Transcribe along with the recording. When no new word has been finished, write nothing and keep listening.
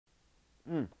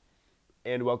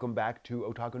And welcome back to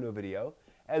Otaku no Video.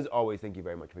 As always, thank you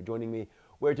very much for joining me,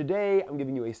 where today I'm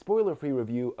giving you a spoiler-free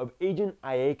review of Agent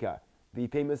Aika, the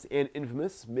famous and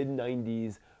infamous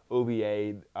mid-90s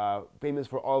OVA, famous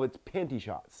for all of its panty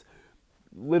shots.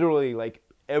 Literally, like,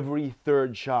 every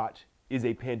third shot is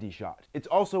a panty shot. It's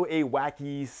also a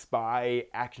wacky spy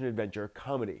action-adventure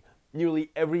comedy.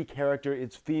 Nearly every character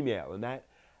is female, and that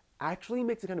actually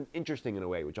makes it kind of interesting in a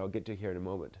way, which I'll get to here in a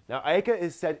moment. Now, Aika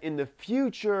is set in the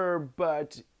future,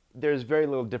 but there's very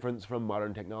little difference from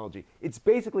modern technology. It's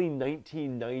basically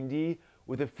 1990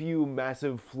 with a few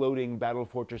massive floating battle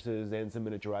fortresses and some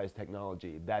miniaturized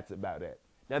technology. That's about it.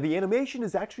 Now, the animation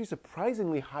is actually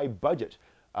surprisingly high budget.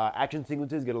 Action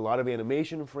sequences get a lot of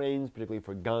animation frames, particularly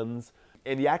for guns,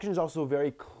 and the action is also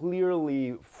very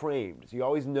clearly framed. So you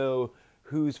always know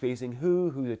who's facing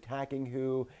who's attacking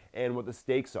who, and what the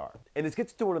stakes are. And this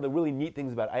gets to one of the really neat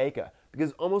things about Aika,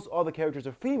 because almost all the characters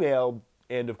are female,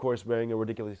 and of course wearing a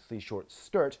ridiculously short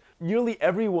skirt. Nearly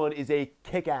everyone is a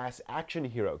kick-ass action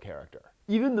hero character.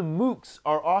 Even the mooks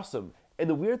are awesome, and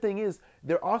the weird thing is,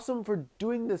 they're awesome for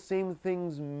doing the same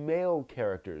things male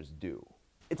characters do.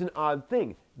 It's an odd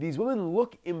thing. These women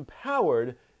look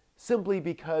empowered simply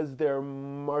because they're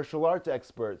martial arts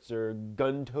experts or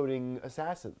gun-toting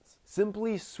assassins.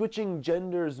 Simply switching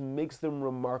genders makes them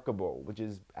remarkable, which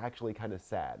is actually kind of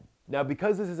sad. Now,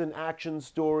 because this is an action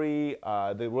story,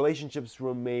 the relationships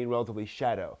remain relatively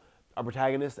shallow. Our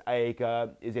protagonist, Aika,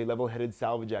 is a level-headed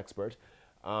salvage expert,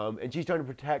 and she's trying to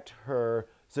protect her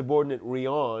subordinate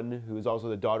Rion, who is also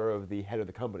the daughter of the head of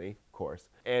the company, of course.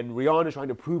 And Rion is trying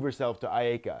to prove herself to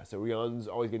Aika, so Rion's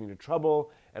always getting into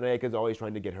trouble, and Aika's always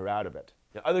trying to get her out of it.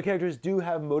 Now, other characters do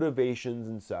have motivations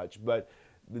and such, but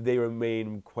they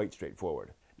remain quite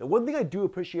straightforward. Now, one thing I do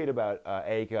appreciate about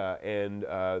Aika and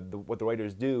what the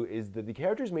writers do is that the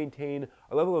characters maintain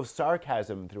a level of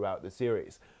sarcasm throughout the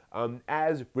series.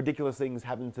 As ridiculous things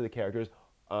happen to the characters,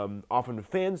 often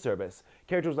fan service,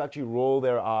 characters will actually roll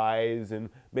their eyes and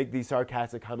make these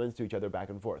sarcastic comments to each other back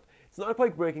and forth. It's not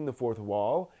quite breaking the fourth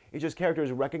wall, it's just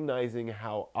characters recognizing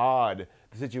how odd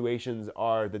the situations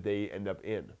are that they end up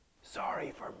in.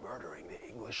 Sorry for murdering the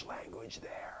English language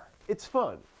there. It's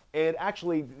fun, and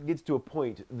actually gets to a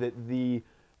point that the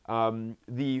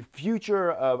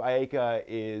future of Aika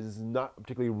is not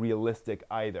particularly realistic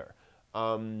either.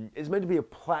 It's meant to be a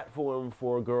platform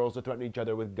for girls to threaten each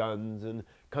other with guns and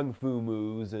kung fu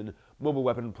moves and mobile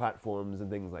weapon platforms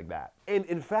and things like that. And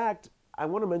in fact, I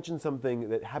want to mention something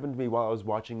that happened to me while I was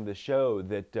watching the show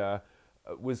that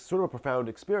was sort of a profound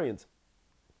experience.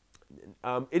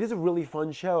 It is a really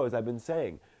fun show, as I've been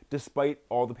saying, despite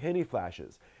all the panty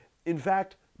flashes. In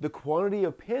fact, the quantity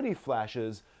of panty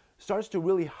flashes starts to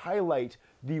really highlight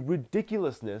the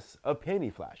ridiculousness of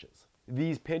panty flashes.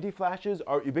 These panty flashes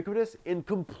are ubiquitous and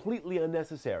completely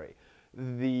unnecessary.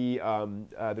 The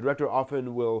director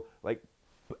often will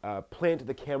plant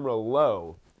the camera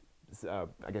low,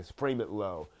 I guess frame it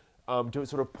low, to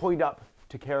sort of point up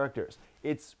to characters.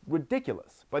 It's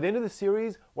ridiculous. By the end of the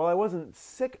series, while I wasn't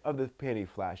sick of the panty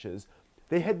flashes,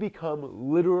 they had become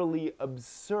literally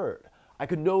absurd. I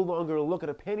could no longer look at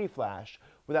a panty flash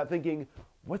without thinking,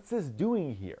 what's this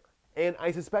doing here? And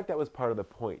I suspect that was part of the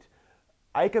point.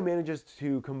 Aika manages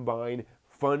to combine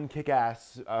fun,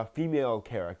 kick-ass female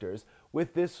characters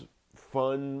with this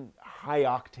fun,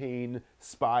 high-octane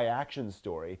spy action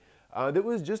story that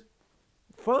was just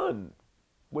fun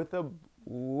with a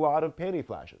lot of panty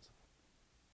flashes.